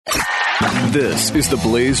This is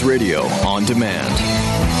TheBlaze Radio on demand.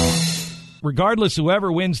 Regardless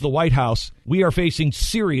whoever wins the White House, we are facing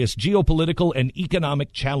serious geopolitical and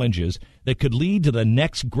economic challenges that could lead to the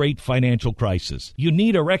next great financial crisis. You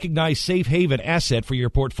need a recognized safe haven asset for your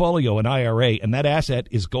portfolio and IRA, and that asset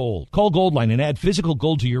is gold. Call Goldline and add physical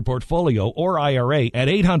gold to your portfolio or IRA at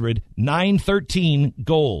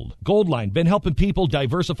 800-913-GOLD. Goldline, been helping people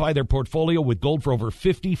diversify their portfolio with gold for over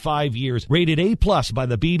 55 years. Rated A+ by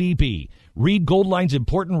the BBB. Read Goldline's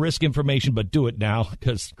important risk information, but do it now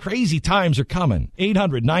because crazy times are coming.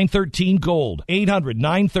 800-913-GOLD.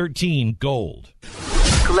 800-913-GOLD.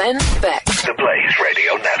 Glenn Beck. The Blaze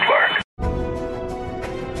Radio Network.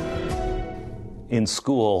 In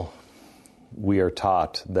school, we are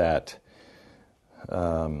taught that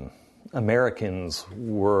Americans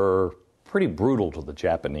were pretty brutal to the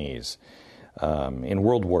Japanese. In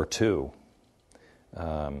World War II,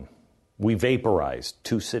 we vaporized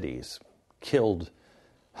 2 cities, killed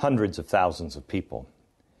hundreds of thousands of people.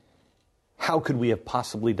 How could we have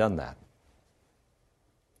possibly done that?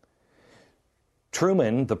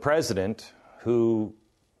 Truman, the president who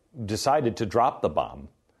decided to drop the bomb,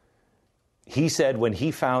 he said when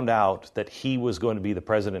he found out that he was going to be the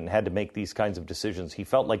president and had to make these kinds of decisions, he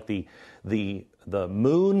felt like the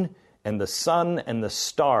moon and the sun and the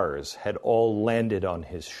stars had all landed on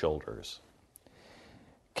his shoulders.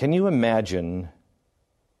 Can you imagine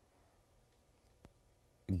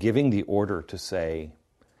giving the order to say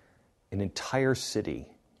an entire city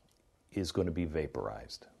is going to be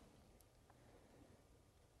vaporized?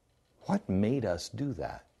 What made us do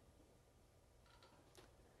that?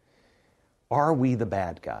 Are we the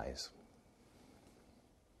bad guys?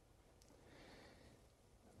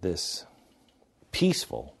 This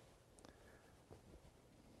peaceful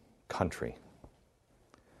country,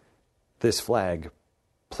 this flag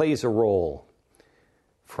plays a role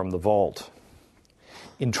from the vault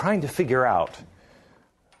in trying to figure out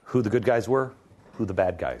who the good guys were, who the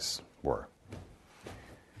bad guys were.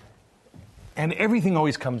 And everything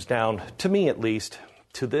always comes down, to me at least,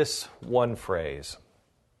 to this one phrase.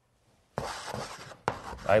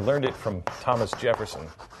 I learned it from Thomas Jefferson.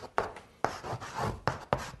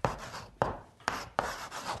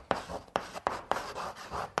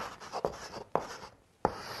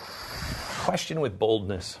 Question with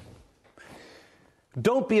boldness.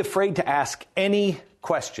 Don't be afraid to ask any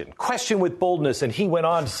question. Question with boldness. And he went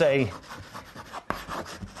on to say,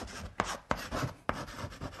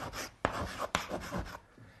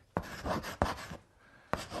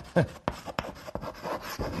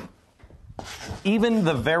 even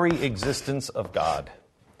the very existence of God.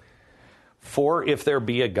 For if there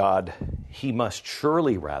be a God, he must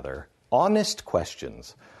surely rather honest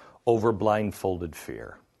questions over blindfolded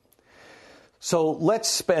fear. So let's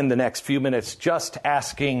spend the next few minutes just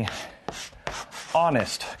asking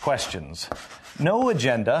honest questions. No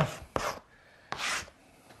agenda.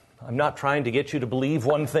 I'm not trying to get you to believe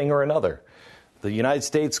one thing or another. The United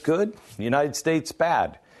States good, the United States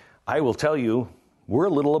bad. I will tell you, we're a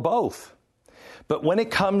little of both. But when it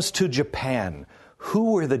comes to Japan,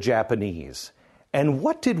 who were the Japanese? And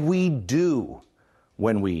what did we do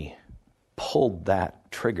when we pulled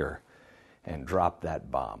that trigger and dropped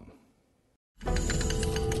that bomb?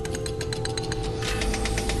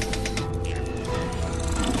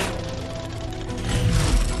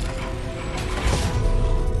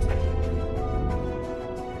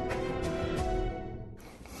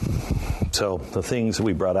 So the things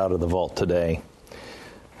we brought out of the vault today.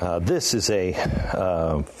 This is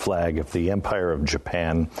a flag of the Empire of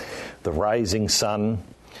Japan, the rising sun.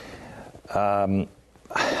 I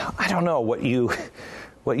don't know what you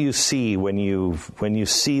see when you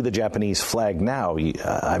see the Japanese flag now.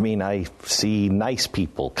 I mean, I see nice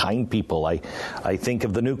people, kind people. I think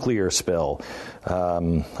of the nuclear spill.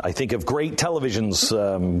 I think of great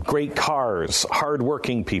televisions, great cars,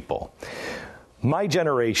 hardworking people. My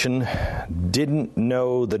generation didn't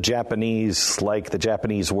know the Japanese like the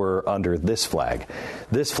Japanese were under this flag.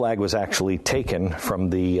 This flag was actually taken from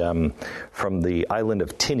the island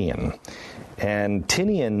of Tinian. And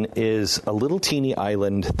Tinian is a little teeny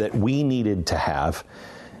island that we needed to have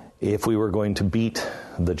if we were going to beat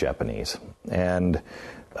the Japanese. And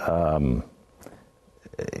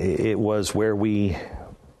it was where we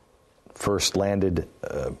first landed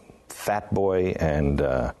Fat Boy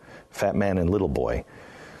and Fat Man and Little Boy.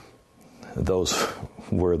 Those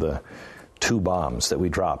were the 2 bombs that we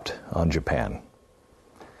dropped on Japan.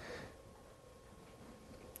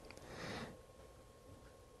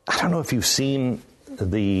 I don't know if you've seen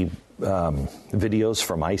the videos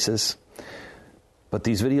from ISIS, but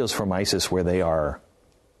these videos from ISIS where they are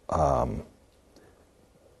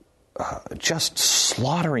just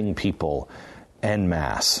slaughtering people en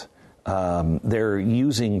masse. They're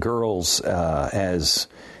using girls as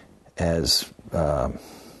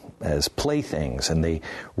playthings, and they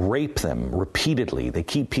rape them repeatedly. They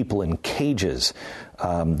keep people in cages.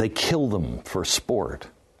 They kill them for sport.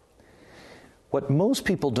 What most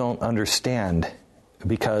people don't understand,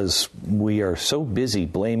 because we are so busy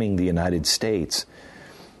blaming the United States,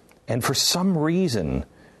 and for some reason,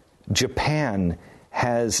 Japan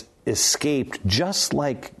has escaped, just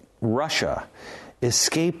like Russia,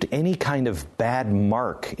 escaped any kind of bad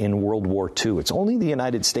mark in World War II. It's only the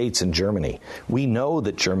United States and Germany. We know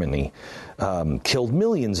that Germany killed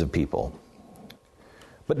millions of people.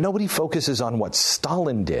 But nobody focuses on what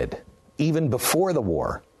Stalin did, even before the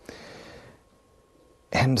war.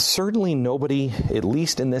 And certainly nobody, at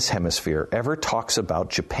least in this hemisphere, ever talks about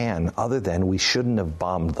Japan other than we shouldn't have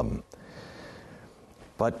bombed them.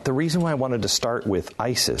 But the reason why I wanted to start with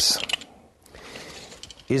ISIS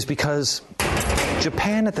is because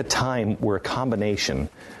Japan at the time were a combination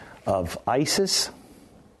of ISIS,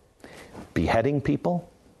 beheading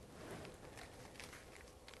people,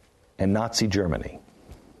 and Nazi Germany.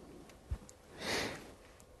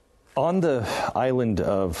 On the island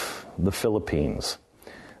of the Philippines,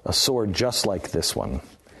 a sword just like this one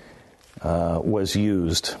was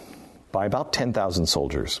used by about 10,000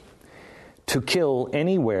 soldiers to kill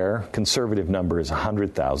anywhere, conservative number is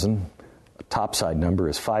 100,000, topside number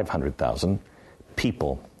is 500,000,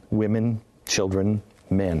 people, women, children,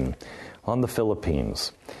 men, on the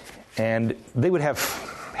Philippines. And they would have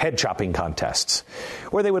head chopping contests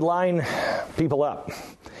where they would line people up,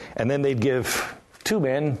 and then they'd give two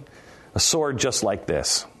men a sword just like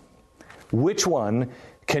this. Which one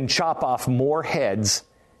can chop off more heads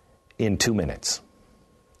in 2 minutes?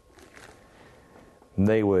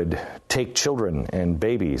 They would take children and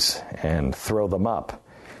babies and throw them up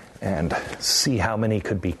and see how many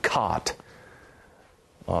could be caught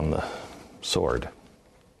on the sword.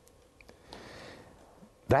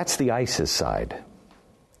 That's the ISIS side.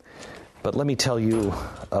 But let me tell you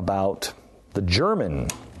about the German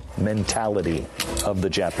mentality of the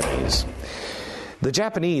Japanese. The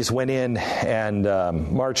Japanese went in and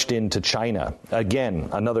marched into China. Again,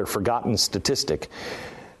 another forgotten statistic.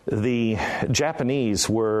 The Japanese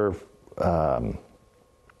were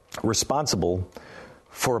responsible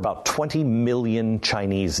for about 20 million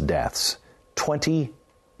Chinese deaths. 20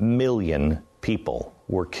 million people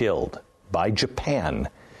were killed by Japan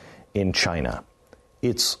in China.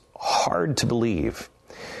 It's hard to believe.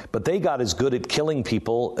 But they got as good at killing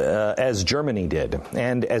people as Germany did,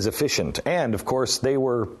 and as efficient. And, of course, they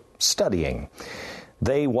were studying.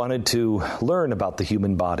 They wanted to learn about the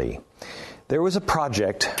human body. There was a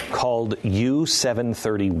project called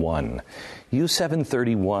U-731.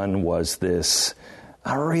 U-731 was this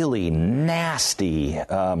really nasty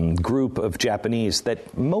group of Japanese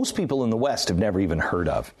that most people in the West have never even heard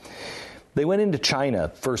of. They went into China.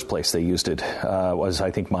 First place they used it was,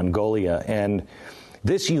 I think, Mongolia. And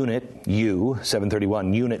this unit,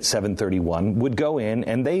 U-731, Unit 731, would go in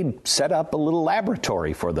and they'd set up a little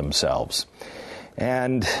laboratory for themselves.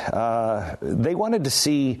 And they wanted to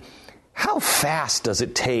see, how fast does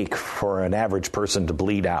it take for an average person to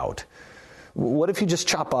bleed out? What if you just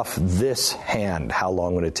chop off this hand? How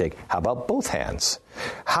long would it take? How about both hands?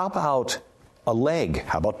 How about a leg?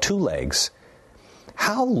 How about two legs?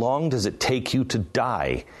 How long does it take you to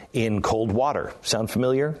die in cold water? Sound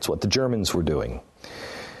familiar? It's what the Germans were doing.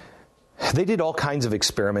 They did all kinds of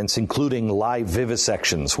experiments, including live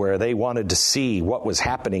vivisections, where they wanted to see what was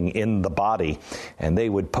happening in the body, and they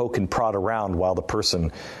would poke and prod around while the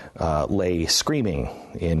person lay screaming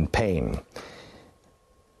in pain.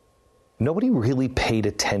 Nobody really paid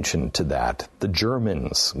attention to that. The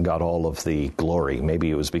Germans got all of the glory.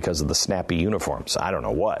 Maybe it was because of the snappy uniforms. I don't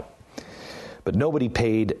know what. But nobody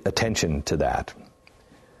paid attention to that.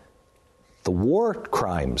 The War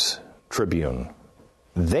Crimes Tribune,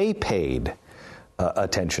 they paid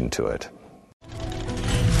attention to it.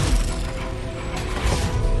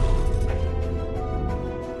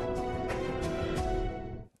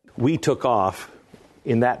 We took off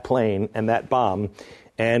in that plane and that bomb,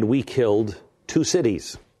 and we killed two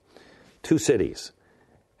cities. Two cities.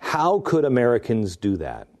 How could Americans do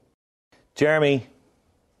that? Jeremy,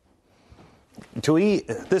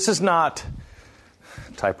 this is not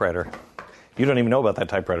typewriter. You don't even know about that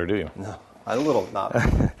typewriter, do you? No, a little not.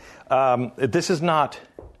 This is not,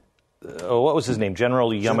 what was his name?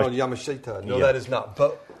 General Yamashita. No, that is not.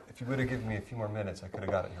 But if you would have given me a few more minutes, I could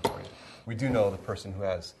have got it here for you. We do know the person who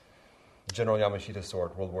has General Yamashita's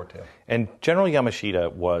sword, World War II. And General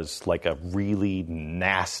Yamashita was like a really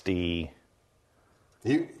nasty...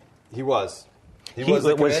 He He was. He was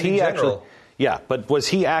the commanding general. But was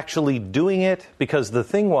he actually doing it? Because the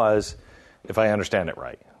thing was, if I understand it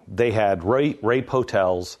right, they had rape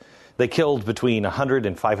hotels. They killed between 100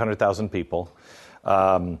 and 500,000 people.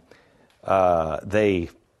 They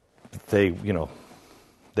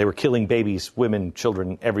were killing babies, women,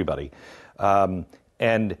 children, everybody.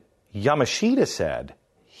 And Yamashita said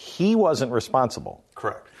he wasn't responsible.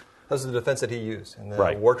 Correct. That's the defense that he used in the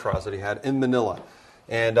Right. war trials that he had in Manila.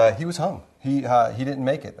 And he was hung. He didn't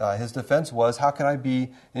make it. His defense was, how can I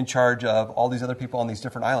be in charge of all these other people on these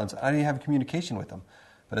different islands? I didn't have communication with them.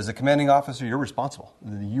 But as a commanding officer, you're responsible.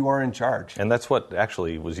 You are in charge. And that's what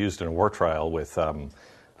actually was used in a war trial with,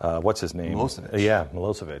 what's his name? Milosevic. Yeah,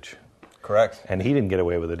 Milosevic. Correct. And he didn't get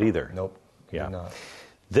away with it either. Nope. Yeah. Did not.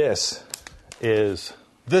 This is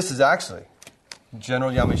actually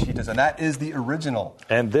General Yamashita's, and that is the original.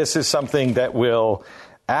 And this is something that will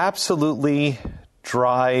absolutely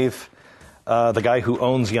drive the guy who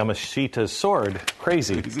owns Yamashita's sword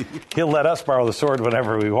crazy. He'll let us borrow the sword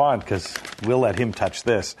whenever we want because we'll let him touch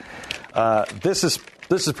this. This is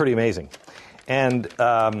pretty amazing. And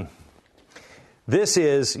this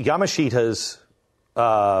is Yamashita's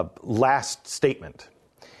last statement.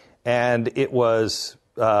 And it was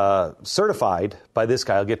certified by this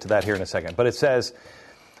guy. I'll get to that here in a second. But it says,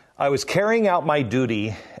 I was carrying out my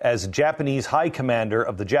duty as Japanese High Commander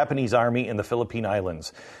of the Japanese Army in the Philippine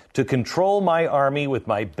Islands to control my army with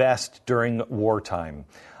my best during wartime.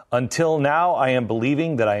 Until now, I am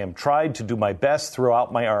believing that I am tried to do my best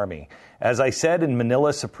throughout my army. As I said in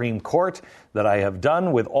Manila Supreme Court, that I have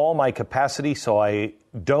done with all my capacity, so I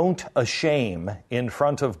don't ashame in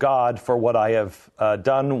front of God for what I have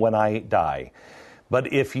done when I die.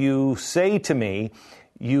 But if you say to me,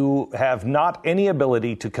 you have not any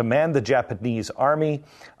ability to command the Japanese army,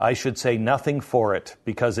 I should say nothing for it,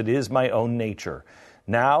 because it is my own nature.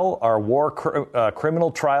 Now, our war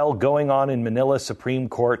criminal trial going on in Manila Supreme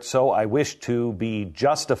Court, so I wish to be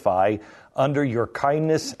justified under your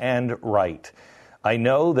kindness and right. I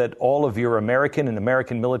know that all of your American and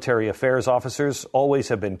American military affairs officers always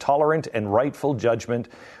have been tolerant and rightful judgment.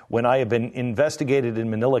 When I have been investigated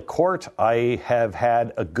in Manila court, I have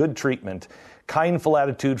had a good treatment, kindful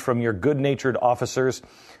attitude from your good-natured officers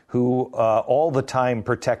who all the time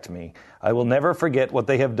protect me. I will never forget what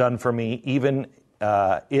they have done for me, even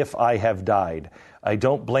if I have died. I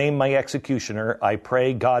don't blame my executioner. I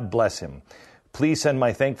pray God bless him. Please send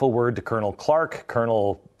my thankful word to Colonel Clark,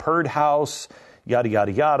 Colonel Perdhouse, yada,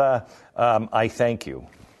 yada, yada. I thank you.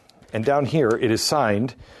 And down here, it is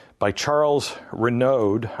signed by Charles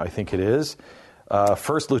Renaud, I think it is,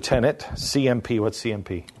 First Lieutenant, CMP. What's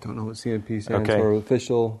CMP? Don't know what CMP stands for.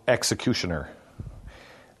 Official Executioner.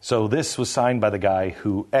 So this was signed by the guy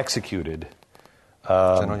who executed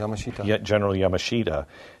General Yamashita. General Yamashita.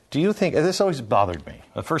 Do you think, this always bothered me,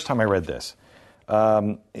 the first time I read this,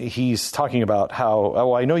 he's talking about how,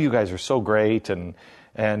 oh, I know you guys are so great and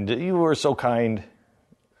you were so kind.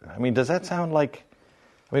 I mean, does that sound like,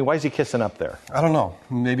 why is he kissing up there? I don't know.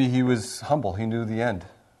 Maybe he was humble. He knew the end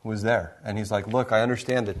was there. And he's like, look, I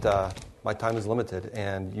understand that my time is limited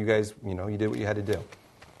and you guys, you did what you had to do.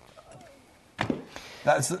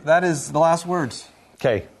 That is the last words.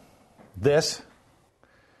 Okay. This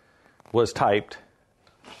was typed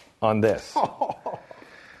on this.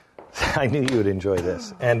 I knew you would enjoy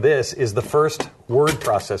this. And this is the first word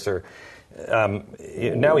processor.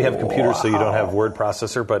 Now we have computers, so you don't have word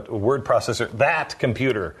processor, but word processor, that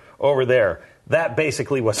computer over there, that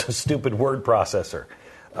basically was a stupid word processor.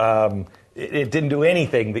 It didn't do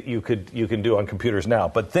anything that you can do on computers now.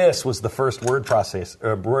 But this was the first word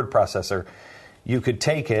processor. You could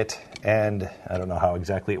take it, and I don't know how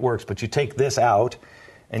exactly it works, but you take this out,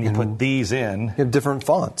 and you put these in. You have different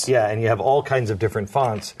fonts. Yeah, and you have all kinds of different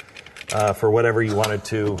fonts for whatever you wanted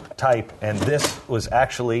to type. And this was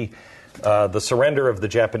actually the surrender of the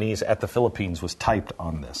Japanese at the Philippines was typed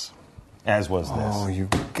on this, as was this. Oh,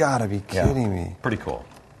 you've got to be kidding me. Pretty cool.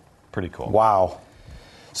 Pretty cool. Wow.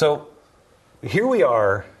 So here we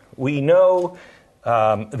are. We know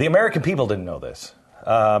the American people didn't know this.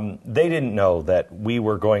 They didn't know that we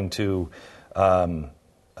were going to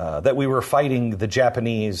that we were fighting the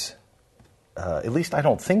Japanese, at least I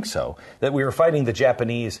don't think so, that we were fighting the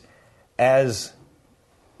Japanese as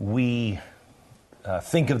we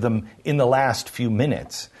think of them in the last few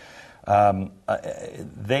minutes. It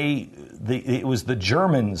was the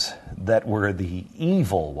Germans that were the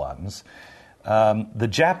evil ones. The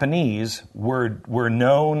Japanese were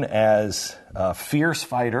known as fierce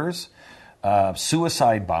fighters,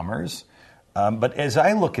 suicide bombers. But as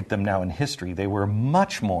I look at them now in history, they were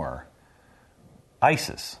much more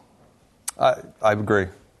ISIS. I agree.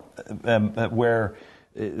 where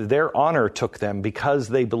their honor took them because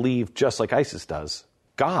they believed, just like ISIS does,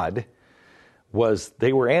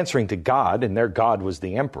 they were answering to God, and their God was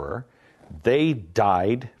the emperor. They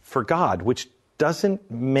died for God, which doesn't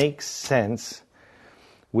make sense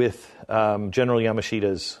with General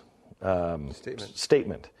Yamashita's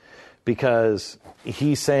statement. Because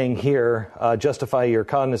he's saying here, justify your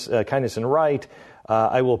kindness and right,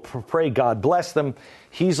 I will pray God bless them.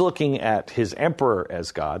 He's looking at his emperor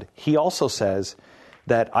as God. He also says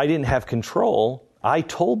that I didn't have control. I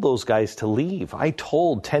told those guys to leave. I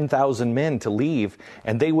told 10,000 men to leave,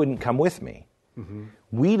 and they wouldn't come with me. Mm-hmm.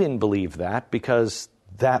 We didn't believe that because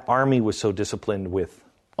that army was so disciplined with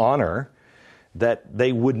honor that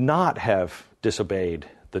they would not have disobeyed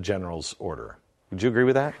the general's order. Would you agree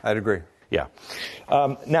with that? I'd agree. Yeah.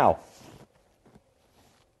 Now,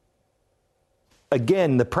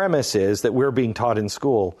 again, the premise is that we're being taught in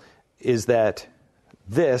school is that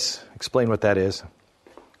explain what that is.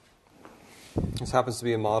 This happens to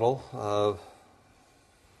be a model of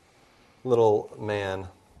little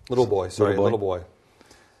boy.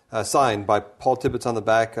 Signed by Paul Tibbets on the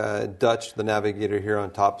back, Dutch, the navigator, here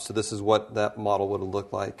on top. So this is what that model would have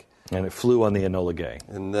looked like. And it flew on the Enola Gay.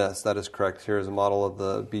 And that is correct. Here is a model of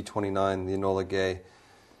the B-29, the Enola Gay,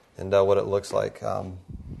 and what it looks like.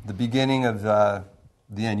 The beginning of the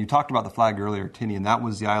end. You talked about the flag earlier, Tinian. That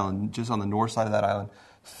was the island. Just on the north side of that island,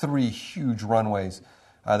 3 huge runways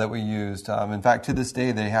that we used. In fact, to this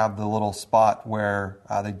day, they have the little spot where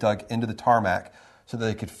they dug into the tarmac so that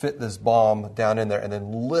they could fit this bomb down in there and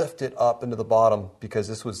then lift it up into the bottom, because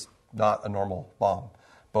this was not a normal bomb,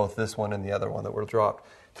 both this one and the other one that were dropped,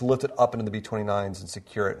 to lift it up into the B-29s and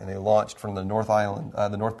secure it. And they launched from the north island,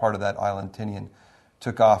 the north part of that island, Tinian,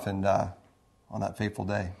 took off and on that fateful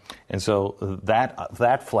day. And so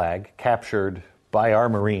that flag captured by our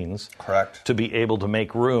Marines, correct, to be able to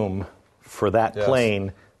make room for that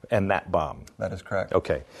plane and that bomb. That is correct.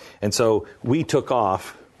 Okay. And so we took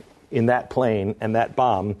off in that plane and that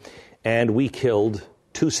bomb, and we killed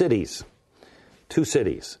 2 cities. 2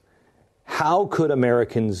 cities. How could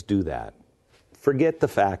Americans do that? Forget the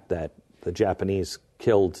fact that the Japanese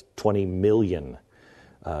killed 20 million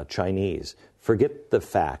Chinese. Forget the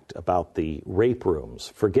fact about the rape rooms.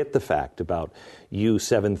 Forget the fact about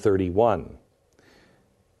U-731.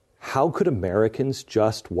 How could Americans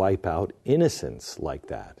just wipe out innocents like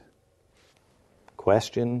that?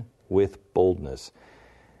 Question with boldness,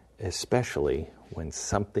 especially when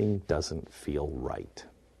something doesn't feel right.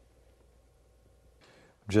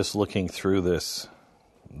 Just looking through this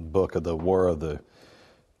book of the War of the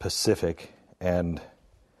Pacific, and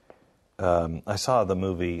I saw the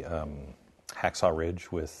movie Hacksaw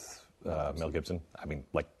Ridge with Mel Gibson. I mean,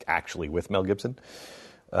 like actually with Mel Gibson.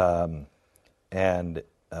 And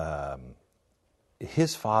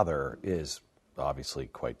his father is obviously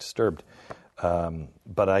quite disturbed.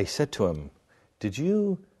 But I said to him, has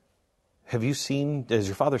your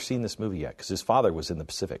father seen this movie yet? Because his father was in the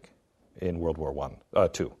Pacific in World War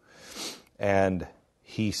II. And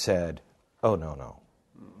he said, oh, no.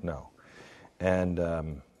 And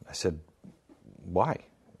I said, why?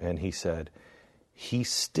 And he said,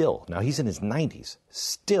 now he's in his 90s,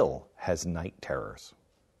 still has night terrors.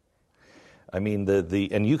 I mean,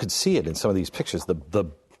 and you could see it in some of these pictures.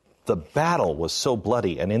 The battle was so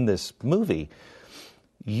bloody, and in this movie,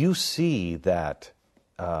 you see that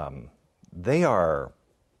they are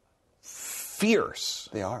fierce.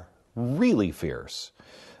 They are really fierce.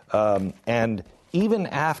 And even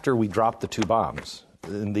after we dropped the 2 bombs, I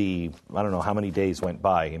don't know how many days went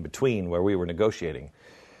by in between where we were negotiating,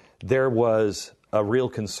 there was a real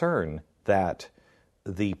concern that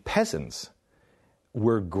the peasants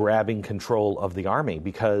were grabbing control of the army,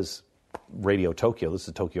 because Radio Tokyo, this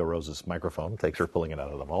is Tokyo Rose's microphone, thanks for pulling it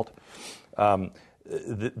out of the vault,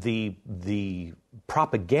 the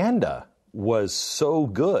propaganda was so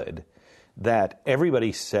good that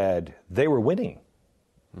everybody said they were winning.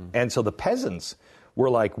 And so the peasants were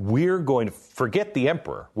like, we're going to forget the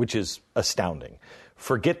emperor, which is astounding.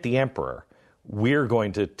 Forget the emperor. We're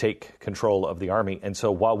going to take control of the army. And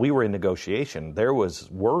so while we were in negotiation, there was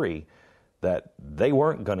worry that they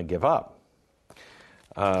weren't going to give up.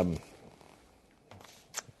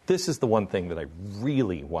 This is the one thing that I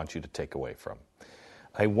really want you to take away from.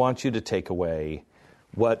 I want you to take away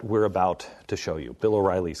what we're about to show you. Bill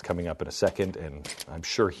O'Reilly's coming up in a second, and I'm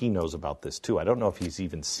sure he knows about this too. I don't know if he's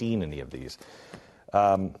even seen any of these.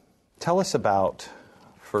 Tell us about,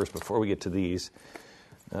 first, before we get to these,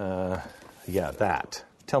 that.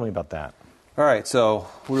 Tell me about that. All right, so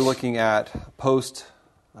we're looking at post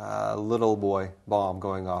little boy bomb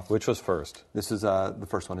going off. Which was first? This is the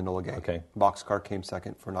first one, Enola Gay. Okay. Boxcar came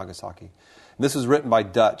second for Nagasaki. And this was written by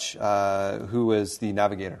Dutch, who is the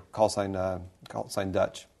navigator, call sign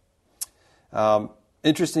Dutch.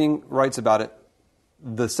 Interesting writes about it.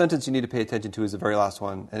 The sentence you need to pay attention to is the very last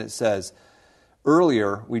one, and it says,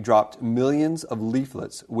 earlier we dropped millions of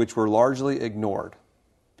leaflets which were largely ignored,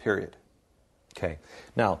 period. Okay.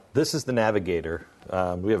 Now, this is the navigator.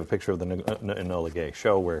 We have a picture of the Enola Gay.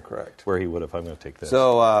 Show where he would have. I'm going to take this.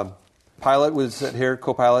 So, pilot was set here,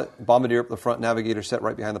 co-pilot, bombardier up the front, navigator set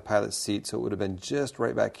right behind the pilot's seat, so it would have been just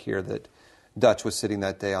right back here that Dutch was sitting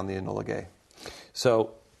that day on the Enola Gay.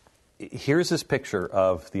 So, here's this picture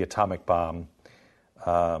of the atomic bomb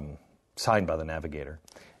signed by the navigator.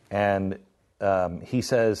 And he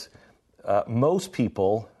says, most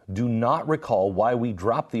people do not recall why we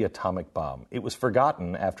dropped the atomic bomb. It was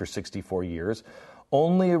forgotten after 64 years,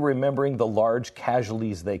 only remembering the large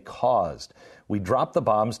casualties they caused. We dropped the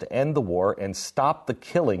bombs to end the war and stop the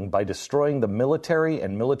killing by destroying the military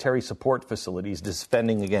and military support facilities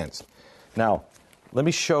defending against. Now, let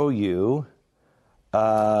me show you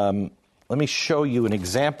an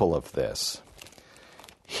example of this.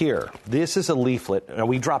 Here, this is a leaflet. Now,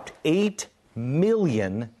 we dropped 8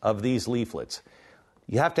 million of these leaflets.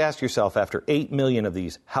 You have to ask yourself, after 8 million of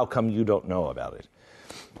these, how come you don't know about it?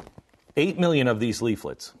 8 million of these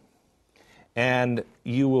leaflets. And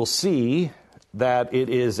you will see that it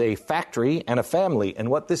is a factory and a family. And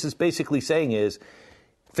what this is basically saying is,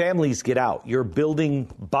 families, get out. You're building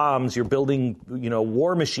bombs, you're building,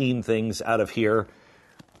 war machine things out of here.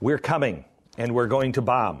 We're coming, and we're going to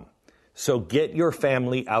bomb. So get your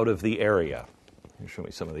family out of the area. Show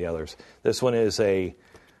me some of the others. This one is a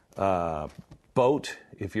boat.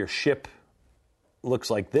 If your ship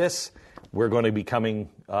looks like this, we're going to be coming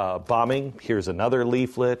bombing. Here's another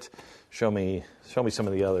leaflet. Show me some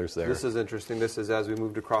of the others there. This is interesting. This is as we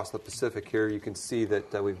moved across the Pacific here. You can see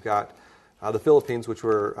that we've got the Philippines, which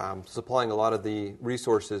were supplying a lot of the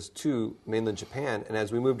resources to mainland Japan. And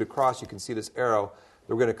as we moved across, you can see this arrow.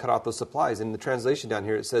 We're going to cut off those supplies. In the translation down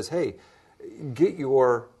here, it says, hey, get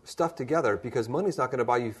your stuff together because money's not going to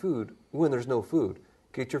buy you food when there's no food.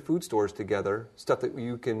 Get your food stores together, stuff that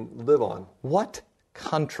you can live on. What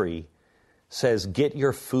country says get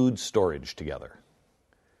your food storage together?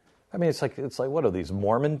 I mean, it's like what are these,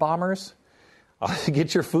 Mormon bombers?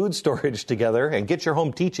 Get your food storage together and get your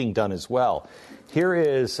home teaching done as well.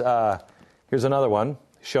 Here's another one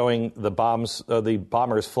showing the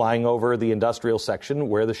bombers flying over the industrial section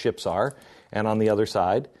where the ships are, and on the other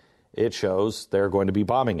side, it shows they're going to be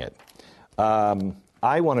bombing it.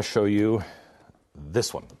 I want to show you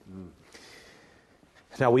this one.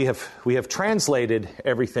 Now, we have translated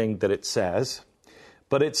everything that it says,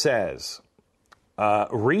 but it says,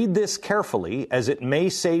 read this carefully as it may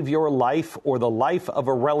save your life or the life of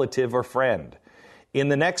a relative or friend. In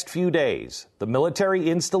the next few days, the military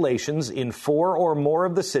installations in 4 or more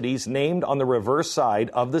of the cities named on the reverse side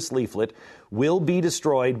of this leaflet will be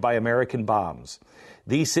destroyed by American bombs.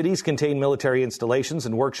 These cities contain military installations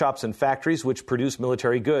and workshops and factories which produce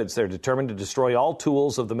military goods. They're determined to destroy all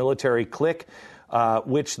tools of the military clique,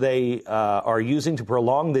 which they are using to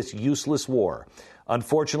prolong this useless war.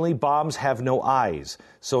 Unfortunately, bombs have no eyes.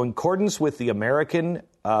 So in accordance with the American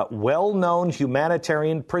well-known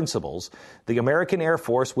humanitarian principles, the American Air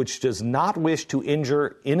Force, which does not wish to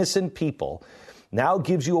injure innocent people, now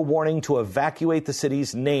gives you a warning to evacuate the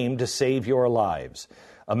cities named to save your lives.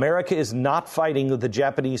 America is not fighting the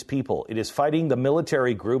Japanese people. It is fighting the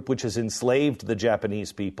military group which has enslaved the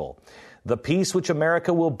Japanese people. The peace which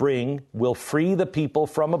America will bring will free the people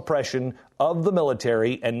from oppression of the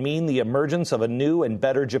military and mean the emergence of a new and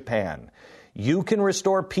better Japan. You can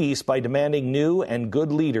restore peace by demanding new and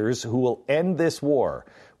good leaders who will end this war.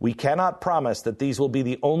 We cannot promise that these will be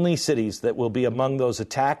the only cities that will be among those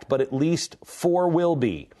attacked, but at least 4 will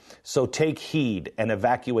be. So take heed and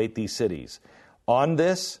evacuate these cities. On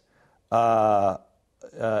this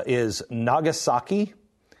is Nagasaki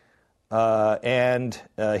and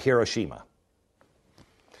Hiroshima.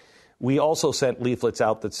 We also sent leaflets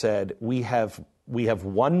out that said we have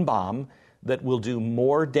one bomb that will do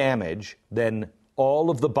more damage than all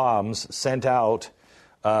of the bombs sent out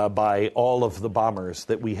by all of the bombers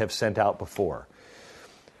that we have sent out before.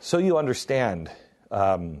 So you understand,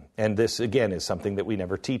 and this again is something that we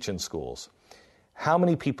never teach in schools, how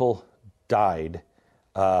many people died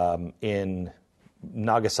in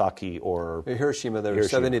Nagasaki or Hiroshima? There were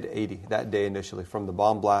 70 to 80 that day initially from the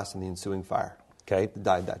bomb blast and the ensuing fire. Okay.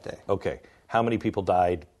 Died that day. Okay. How many people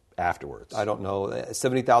died afterwards? I don't know.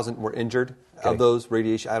 70,000 were injured Okay. of those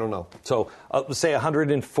radiation. I don't know. So let's say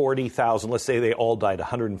 140,000. Let's say they all died,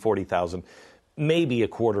 140,000, maybe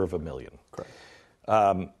 250,000. Correct.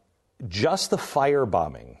 Just the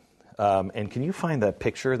firebombing, and can you find that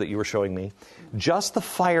picture that you were showing me? Just the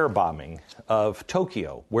firebombing of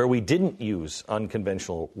Tokyo, where we didn't use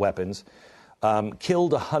unconventional weapons,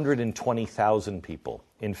 killed 120,000 people.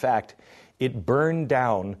 In fact, it burned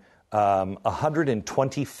down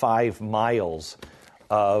 125 miles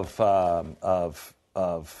of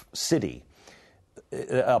city.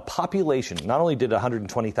 A population, not only did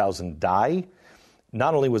 120,000 die,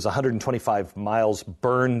 not only was 125 miles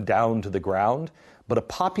burned down to the ground, but a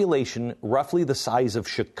population roughly the size of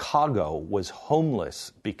Chicago was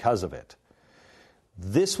homeless because of it.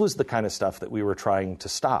 This was the kind of stuff that we were trying to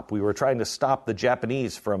stop. We were trying to stop the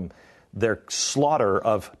Japanese from their slaughter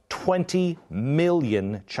of 20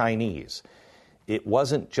 million Chinese. It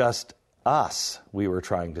wasn't just us we were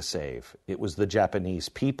trying to save. It was the Japanese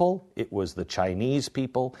people. It was the Chinese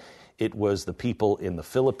people. It was the people in the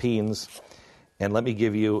Philippines. And let me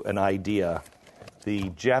give you an idea. The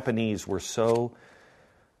Japanese were so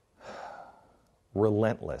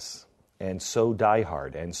relentless and so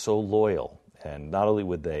diehard and so loyal. And not only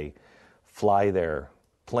would they fly their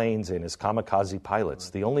planes in as kamikaze pilots,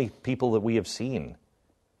 the only people that we have seen,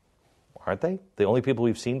 aren't they? The only people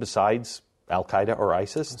we've seen besides Al-Qaeda or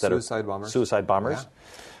ISIS that suicide bombers. Suicide bombers.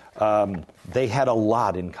 Yeah. They had a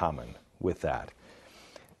lot in common with that.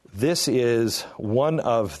 This is one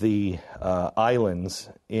of the islands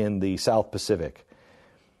in the South Pacific.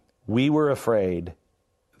 We were afraid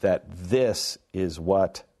that this is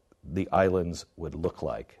what the islands would look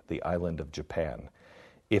like, the island of Japan,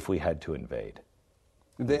 if we had to invade.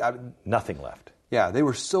 Nothing left. Yeah, they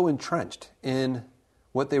were so entrenched in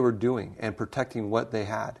what they were doing and protecting what they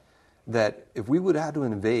had that if we would have had to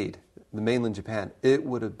invade the mainland Japan, it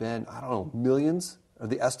would have been, I don't know, millions are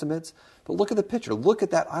the estimates. But look at the picture. Look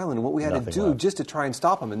at that island and what we had Nothing to do left. just to try and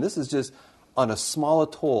stop them. And this is just on a small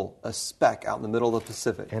atoll, a speck out in the middle of the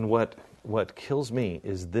Pacific. And what kills me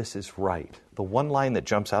is this is right. The one line that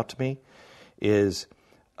jumps out to me is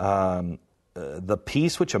the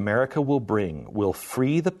peace which America will bring will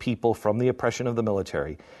free the people from the oppression of the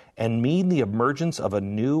military and mean the emergence of a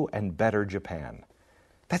new and better Japan.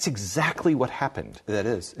 That's exactly what happened. That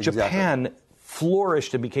is. Exactly. Japan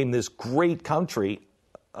flourished and became this great country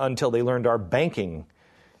until they learned our banking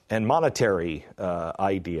and monetary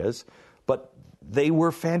ideas. But they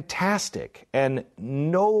were fantastic and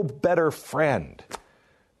no better friend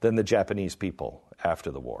than the Japanese people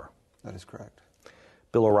after the war. That is correct.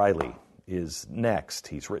 Bill O'Reilly is next.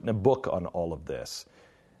 He's written a book on all of this.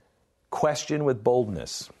 Question with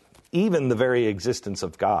boldness, even the very existence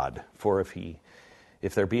of God, for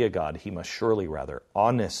if there be a God, he must surely rather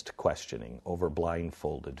honest questioning over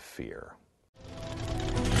blindfolded fear.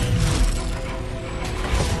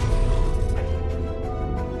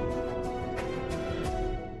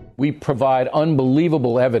 We provide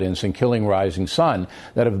unbelievable evidence in Killing Rising Sun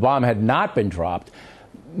that if the bomb had not been dropped,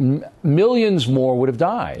 millions more would have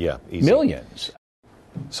died. Yeah, easy. Millions.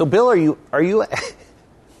 So, Bill, are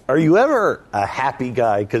you ever a happy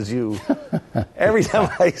guy? Because every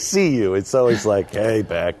time I see you, it's always like, hey,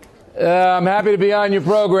 Beck. I'm happy to be on your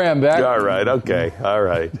program, Beck. All right, okay, all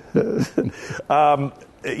right.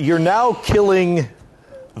 You're now killing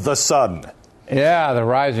the sun. Yeah, the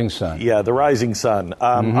rising sun. Yeah, the rising sun.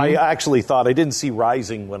 I actually thought, I didn't see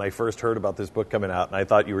Rising when I first heard about this book coming out, and I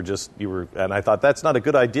thought and I thought that's not a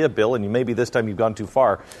good idea, Bill, and maybe this time you've gone too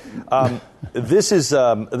far. This is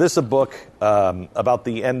a book about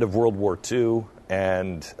the end of World War II,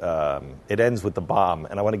 and it ends with the bomb,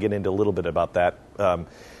 and I want to get into a little bit about that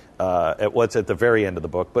at what's at the very end of the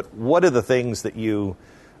book. But what are the things that you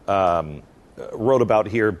wrote about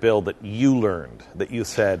here, Bill, that you learned, that you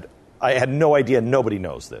said, I had no idea, nobody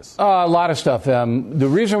knows this? A lot of stuff. The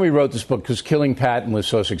reason we wrote this book was Killing Patton was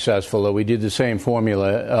so successful that we did the same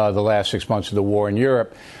formula the last 6 months of the war in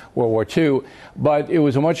Europe, World War II. But it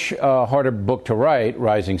was a much harder book to write,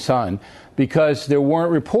 Rising Sun, because there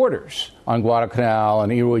weren't reporters on Guadalcanal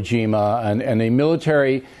and Iwo Jima, and the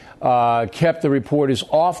military kept the reporters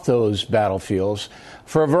off those battlefields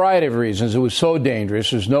for a variety of reasons. It was so dangerous.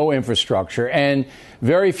 There's no infrastructure, and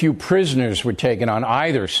very few prisoners were taken on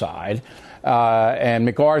either side. And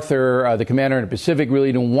MacArthur, the commander in the Pacific,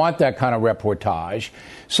 really didn't want that kind of reportage.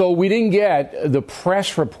 So we didn't get the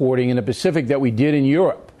press reporting in the Pacific that we did in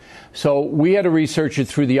Europe. So we had to research it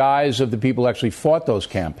through the eyes of the people who actually fought those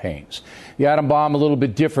campaigns. The atom bomb, a little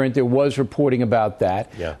bit different. There was reporting about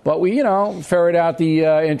that. Yeah. But we, ferret out the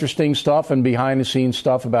interesting stuff and behind-the-scenes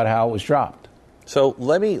stuff about how it was dropped. So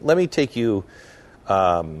let me take you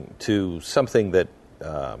to something that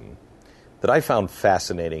I found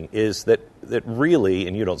fascinating is that really,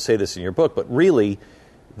 and you don't say this in your book, but really,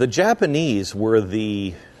 the Japanese were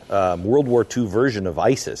the World War II version of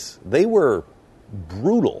ISIS. They were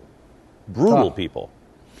brutal people.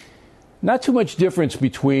 Not too much difference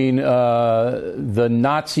between the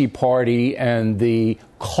Nazi Party and the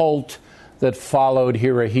cult that followed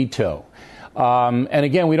Hirohito. And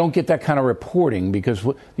again, we don't get that kind of reporting because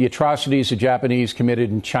the atrocities the Japanese committed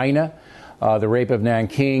in China, the rape of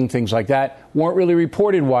Nanking, things like that, weren't really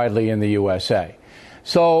reported widely in the USA.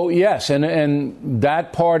 So, yes, and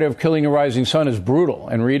that part of Killing a Rising Sun is brutal,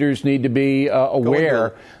 and readers need to be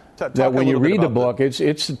aware that when you read the book, it's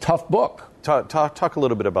a tough book. Talk a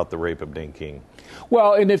little bit about the rape of Nanking.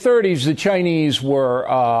 Well, in the 30s, the Chinese were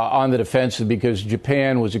on the defensive because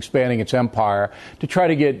Japan was expanding its empire to try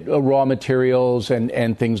to get raw materials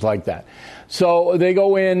and things like that. So they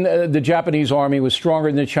go in, the Japanese army was stronger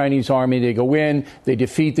than the Chinese army. They go in, they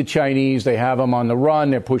defeat the Chinese, they have them on the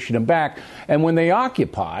run, they're pushing them back. And when they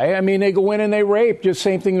occupy, they go in and they rape. Just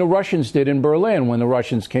same thing the Russians did in Berlin when the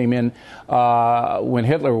Russians came in when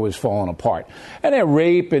Hitler was falling apart. And they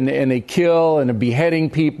rape and they kill and they're beheading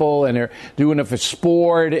people and they're doing it for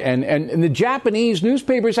sport. And the Japanese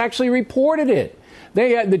newspapers actually reported it.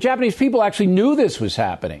 The Japanese people actually knew this was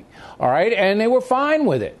happening, all right, and they were fine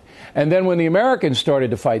with it. And then when the Americans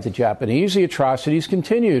started to fight the Japanese, the atrocities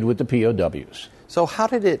continued with the POWs. So how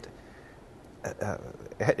did it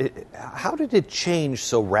change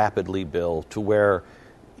so rapidly, Bill, to where,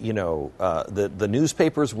 the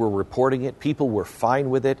newspapers were reporting it, people were fine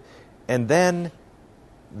with it, and then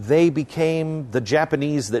they became the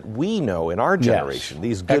Japanese that we know in our generation, yes.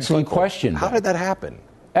 These good Excellent people. question. How did that happen?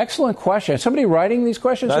 Excellent question. Somebody writing these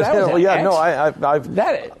questions? Excellent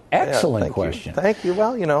question. Thank you.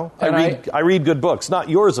 Well, I read good books. Not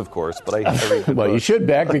yours, of course, but I read good books. You should,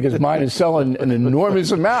 Beck, because mine is selling an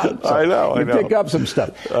enormous amount. So I know. You pick up some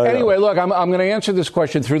stuff. Anyway, look, I'm going to answer this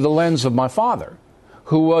question through the lens of my father,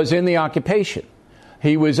 who was in the occupation.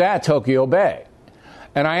 He was at Tokyo Bay.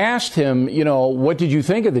 And I asked him, what did you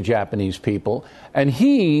think of the Japanese people? And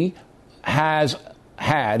he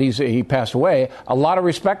he passed away, a lot of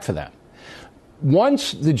respect for them.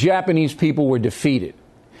 Once the Japanese people were defeated,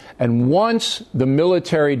 and once the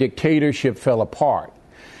military dictatorship fell apart,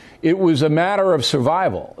 it was a matter of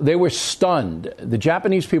survival. They were stunned. The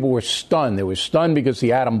Japanese people were stunned. They were stunned because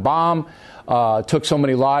the atom bomb took so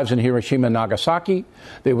many lives in Hiroshima and Nagasaki.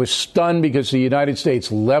 They were stunned because the United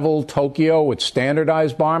States leveled Tokyo with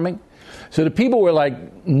standardized bombing. So the people were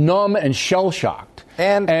like numb and shell-shocked.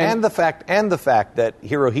 And the fact that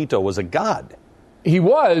Hirohito was a god. He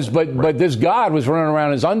was, but this god was running around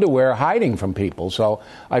in his underwear hiding from people. So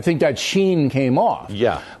I think that sheen came off.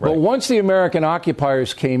 Yeah. Right. But once the American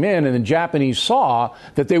occupiers came in and the Japanese saw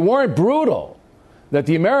that they weren't brutal, that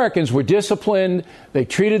the Americans were disciplined, they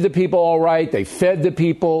treated the people all right, they fed the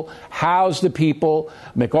people, housed the people.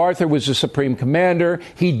 MacArthur was the supreme commander.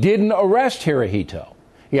 He didn't arrest Hirohito.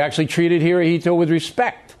 He actually treated Hirohito with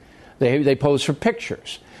respect. They posed for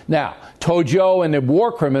pictures. Now, Tojo and the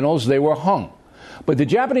war criminals, they were hung. But the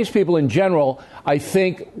Japanese people in general, I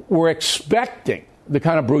think, were expecting the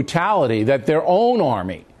kind of brutality that their own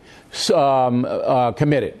army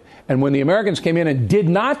committed. And when the Americans came in and did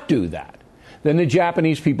not do that, then the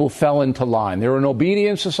Japanese people fell into line. They were an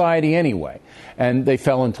obedient society anyway, and they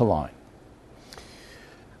fell into line.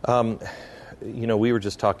 We were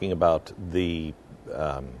just talking about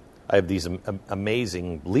I have these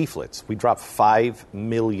amazing leaflets. We dropped 5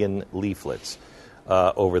 million leaflets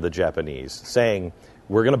over the Japanese saying,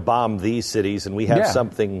 we're going to bomb these cities and we have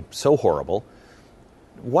something so horrible.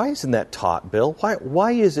 Why isn't that taught, Bill?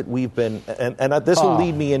 Why is it we've been, and this will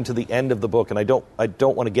lead me into the end of the book, and I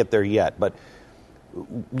don't want to get there yet, but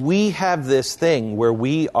we have this thing where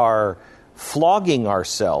we are flogging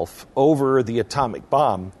ourselves over the atomic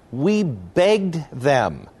bomb. We begged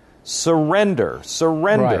them, surrender.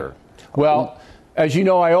 Right. Well, as you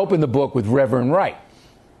know, I opened the book with Reverend Wright,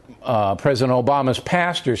 President Obama's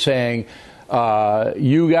pastor, saying,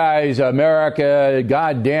 you guys, America,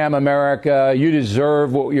 goddamn America, you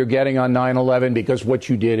deserve what you're getting on 9/11 because what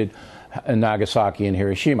you did in Nagasaki and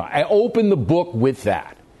Hiroshima. I opened the book with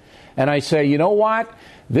that. And I say, you know what?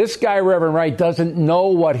 This guy, Reverend Wright, doesn't know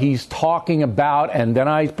what he's talking about. And then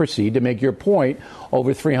I proceed to make your point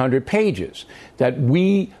over 300 pages, that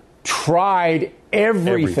we tried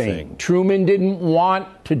everything. Truman didn't want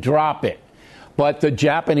to drop it, but the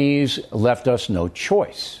Japanese left us no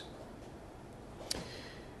choice.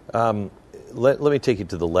 Let me take you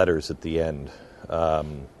to the letters at the end.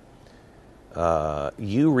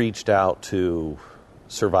 you reached out to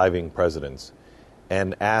surviving presidents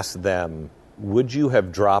and asked them, would you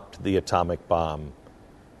have dropped the atomic bomb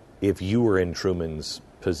if you were in Truman's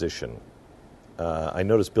position? I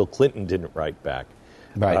noticed Bill Clinton didn't write back.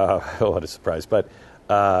 Right. What a surprise! But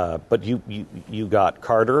you got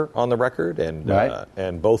Carter on the record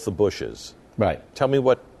and both the Bushes. Right. Tell me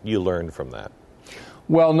what you learned from that.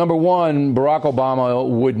 Well, number one, Barack Obama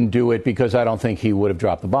wouldn't do it because I don't think he would have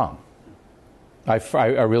dropped the bomb. I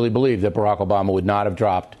really believe that Barack Obama would not have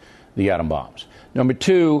dropped the atom bombs. Number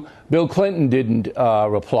two, Bill Clinton didn't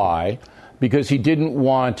reply because he didn't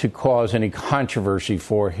want to cause any controversy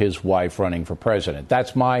for his wife running for president.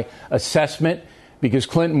 That's my assessment, because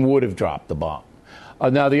Clinton would have dropped the bomb.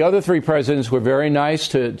 Now, the other three presidents were very nice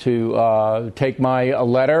to take my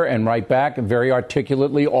letter and write back very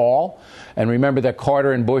articulately all. And remember that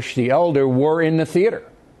Carter and Bush the elder were in the theater.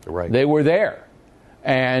 Right. They were there.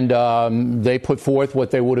 And they put forth what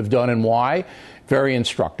they would have done and why. Very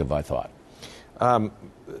instructive, I thought.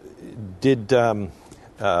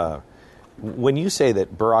 When you say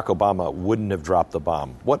that Barack Obama wouldn't have dropped the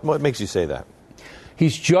bomb, what makes you say that?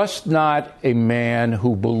 He's just not a man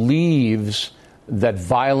who believes that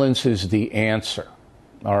violence is the answer,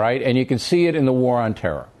 all right? And you can see it in the war on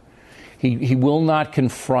terror. He will not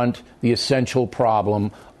confront the essential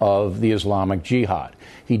problem of the Islamic Jihad.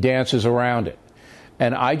 He dances around it.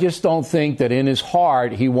 And I just don't think that in his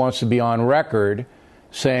heart he wants to be on record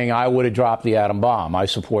saying, I would have dropped the atom bomb. I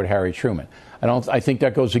support Harry Truman. I think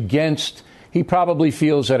that goes against. He probably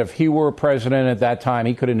feels that if he were president at that time,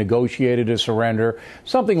 he could have negotiated a surrender,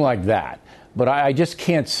 something like that. But I just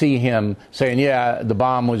can't see him saying, yeah, the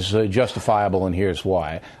bomb was justifiable and here's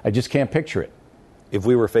why. I just can't picture it. If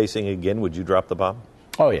we were facing again, would you drop the bomb?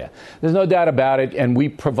 Oh, yeah. There's no doubt about it. And we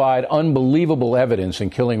provide unbelievable evidence in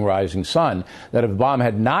Killing Rising Sun that if the bomb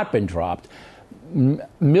had not been dropped,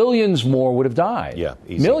 millions more would have died. Yeah,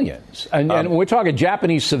 easy. Millions. And we're talking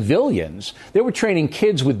Japanese civilians. They were training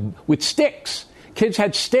kids with sticks. Kids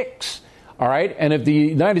had sticks. All right. And if the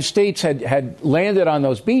United States had landed on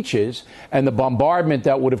those beaches and the bombardment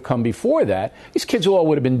that would have come before that, these kids all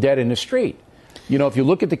would have been dead in the street. You know, if you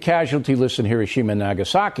look at the casualty list in Hiroshima and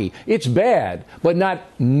Nagasaki, it's bad, but not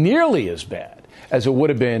nearly as bad as it would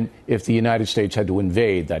have been if the United States had to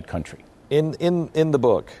invade that country. In the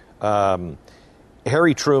book,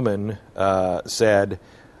 Harry Truman said,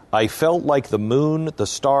 I felt like the moon, the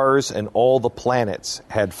stars, and all the planets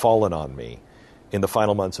had fallen on me in the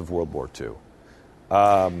final months of World War II.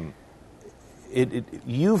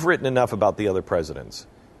 You've written enough about the other presidents.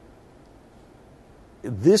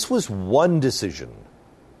 This was one decision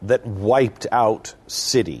that wiped out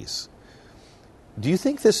cities. Do you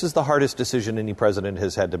think this is the hardest decision any president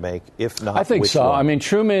has had to make? If not, I think which so. one? I mean,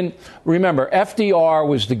 Truman, remember, FDR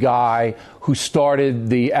was the guy who started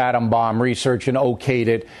the atom bomb research and okayed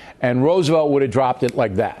it, and Roosevelt would have dropped it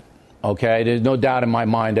like that. Okay? There's no doubt in my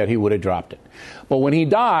mind that he would have dropped it. But when he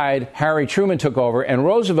died, Harry Truman took over, and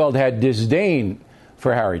Roosevelt had disdain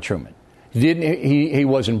for Harry Truman. He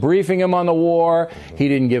wasn't briefing him on the war. He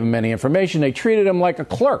didn't give him any information. They treated him like a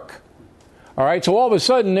clerk. All right? So all of a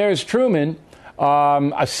sudden, there's Truman,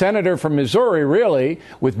 a senator from Missouri, really,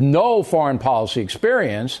 with no foreign policy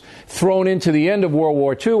experience, thrown into the end of World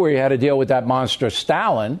War II, where he had to deal with that monster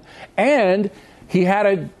Stalin, and he had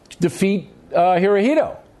to defeat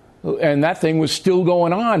Hirohito. And that thing was still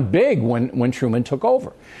going on big when Truman took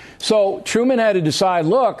over. So Truman had to decide,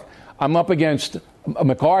 look, I'm up against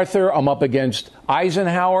MacArthur, I'm up against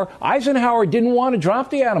Eisenhower. Eisenhower didn't want to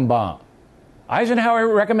drop the atom bomb. Eisenhower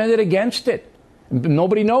recommended against it.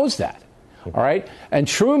 Nobody knows that. All right? And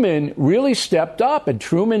Truman really stepped up. And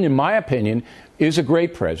Truman, in my opinion, is a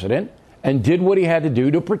great president and did what he had to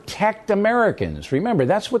do to protect Americans. Remember,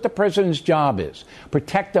 that's what the president's job is,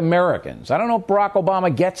 protect Americans. I don't know if Barack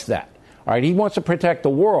Obama gets that. All right? He wants to protect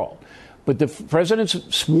the world. But the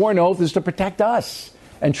president's sworn oath is to protect us.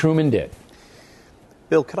 And Truman did.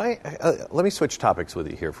 Bill, can I let me switch topics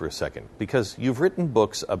with you here for a second, because you've written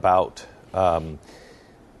books about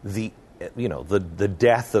the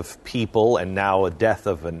death of people and now a death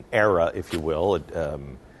of an era, if you will.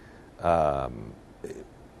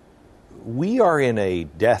 We are in a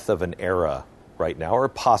death of an era right now, or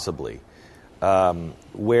possibly,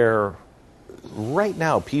 where right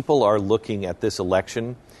now people are looking at this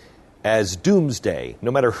election as doomsday.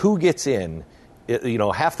 No matter who gets in,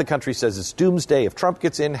 half the country says it's doomsday if Trump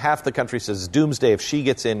gets in, half the country says it's doomsday if she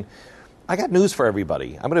gets in. I got news for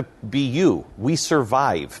everybody. I'm going to be you. We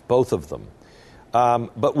survive, both of them.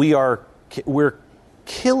 But we're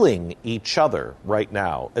killing each other right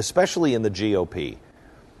now, especially in the GOP.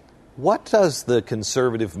 What does the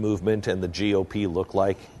conservative movement and the GOP look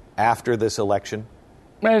like after this election?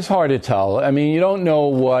 It's hard to tell. I mean, you don't know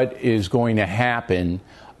what is going to happen.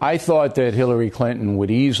 I thought that Hillary Clinton would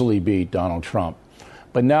easily beat Donald Trump.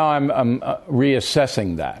 But now I'm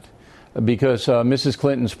reassessing that because Mrs.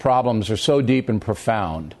 Clinton's problems are so deep and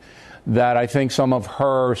profound that I think some of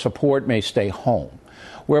her support may stay home,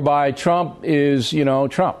 whereby Trump is,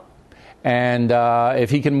 Trump. And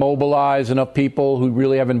if he can mobilize enough people who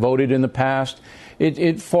really haven't voted in the past,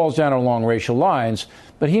 it falls down along racial lines.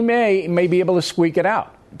 But he may be able to squeak it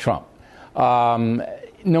out, Trump. No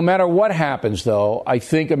matter what happens, though, I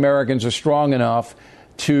think Americans are strong enough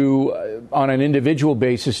to, on an individual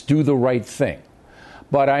basis, do the right thing.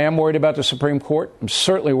 But I am worried about the Supreme Court. I'm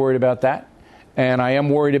certainly worried about that. And I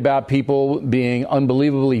am worried about people being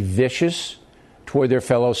unbelievably vicious toward their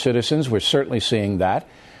fellow citizens. We're certainly seeing that.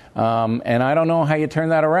 And I don't know how you turn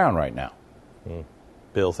that around right now.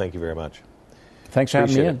 Bill, thank you very much. Thanks for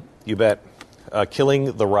having me in. You bet.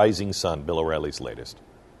 Killing the Rising Sun, Bill O'Reilly's latest.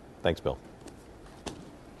 Thanks, Bill.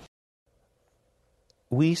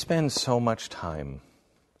 We spend so much time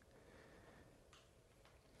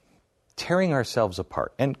tearing ourselves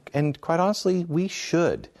apart. And quite honestly, we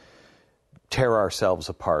should tear ourselves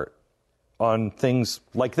apart on things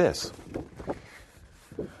like this.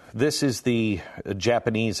 This is the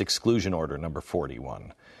Japanese exclusion order, number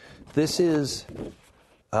 41. This is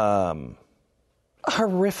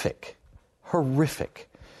horrific.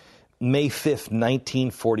 May 5th,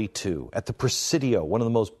 1942, at the Presidio, one of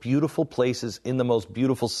the most beautiful places in the most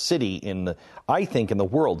beautiful city in the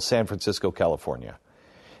world, San Francisco, California.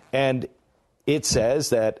 And it says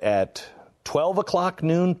that at 12 o'clock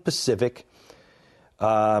noon Pacific,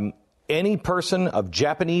 any person of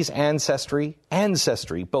Japanese ancestry,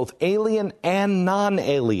 both alien and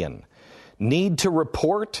non-alien, need to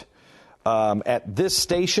report at this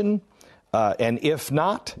station, and if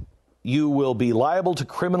not, you will be liable to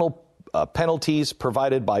criminal penalties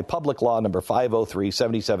provided by Public Law number 503,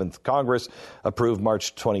 77th Congress, approved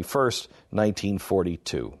March 21st,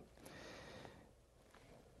 1942.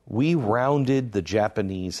 We rounded the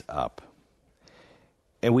Japanese up.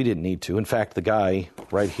 And we didn't need to. In fact, the guy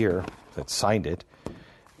right here that signed it,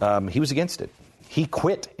 he was against it. He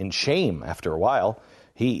quit in shame after a while.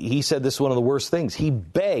 He said this is one of the worst things. He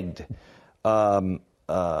begged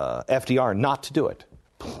FDR not to do it.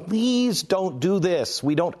 Please don't do this.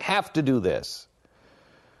 We don't have to do this.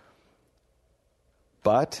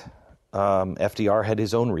 But FDR had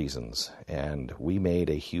his own reasons, and we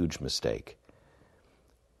made a huge mistake.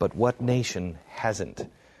 But what nation hasn't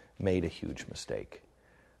made a huge mistake?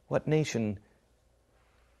 What nation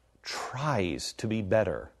tries to be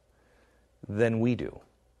better than we do?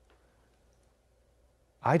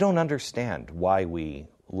 I don't understand why we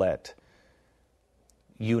let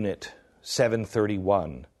Unit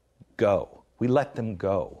 731 go. We let them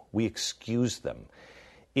go. We excuse them.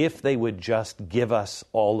 If they would just give us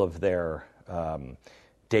all of their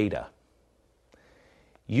data.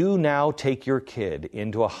 You now take your kid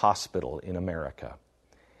into a hospital in America,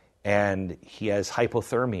 and he has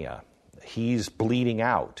hypothermia. He's bleeding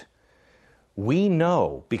out. We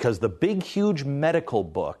know, because the big, huge medical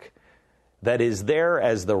book that is there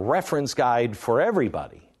as the reference guide for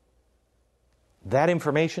everybody, that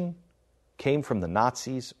information came from the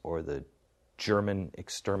Nazis or the German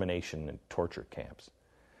extermination and torture camps.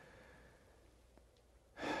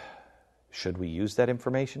 Should we use that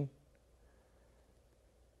information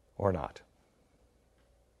or not?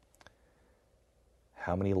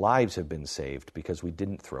 How many lives have been saved because we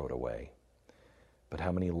didn't throw it away? But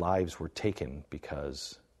how many lives were taken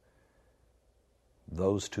because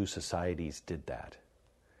those two societies did that?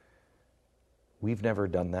 We've never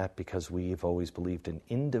done that because we've always believed in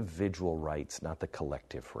individual rights, not the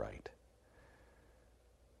collective right.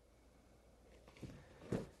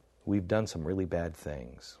 We've done some really bad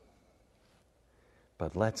things.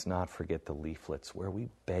 But let's not forget the leaflets where we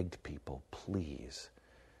begged people, please,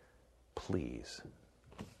 please,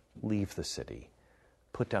 leave the city.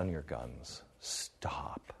 Put down your guns.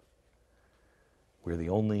 Stop. We're the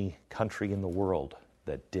only country in the world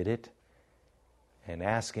that did it. And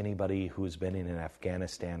ask anybody who's been in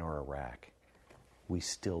Afghanistan or Iraq. We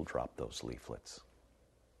still drop those leaflets.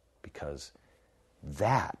 Because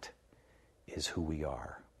that is who we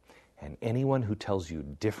are. And anyone who tells you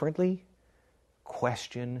differently,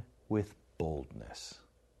 question with boldness.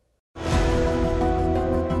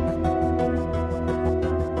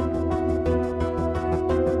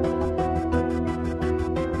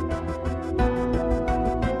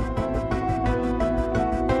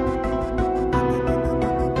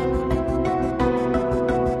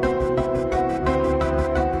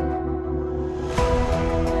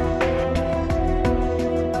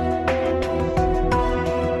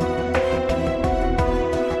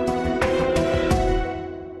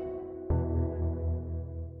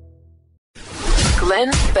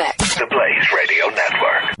 Glenn Beck. The Blaze Radio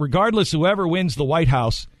Network. Regardless whoever wins the White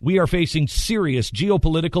House, we are facing serious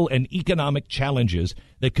geopolitical and economic challenges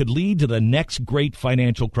that could lead to the next great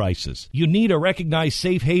financial crisis. You need a recognized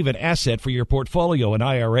safe haven asset for your portfolio and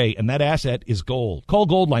IRA, and that asset is gold. Call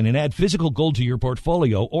Goldline and add physical gold to your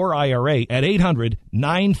portfolio or IRA at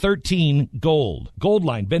 800-913-GOLD.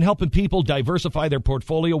 Goldline, been helping people diversify their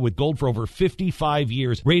portfolio with gold for over 55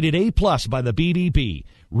 years. Rated A+ by the BBB.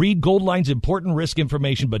 Read Goldline's important risk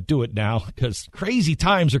information, but do it now because crazy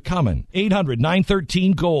times are coming.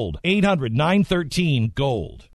 800-913-GOLD. 800-913-GOLD.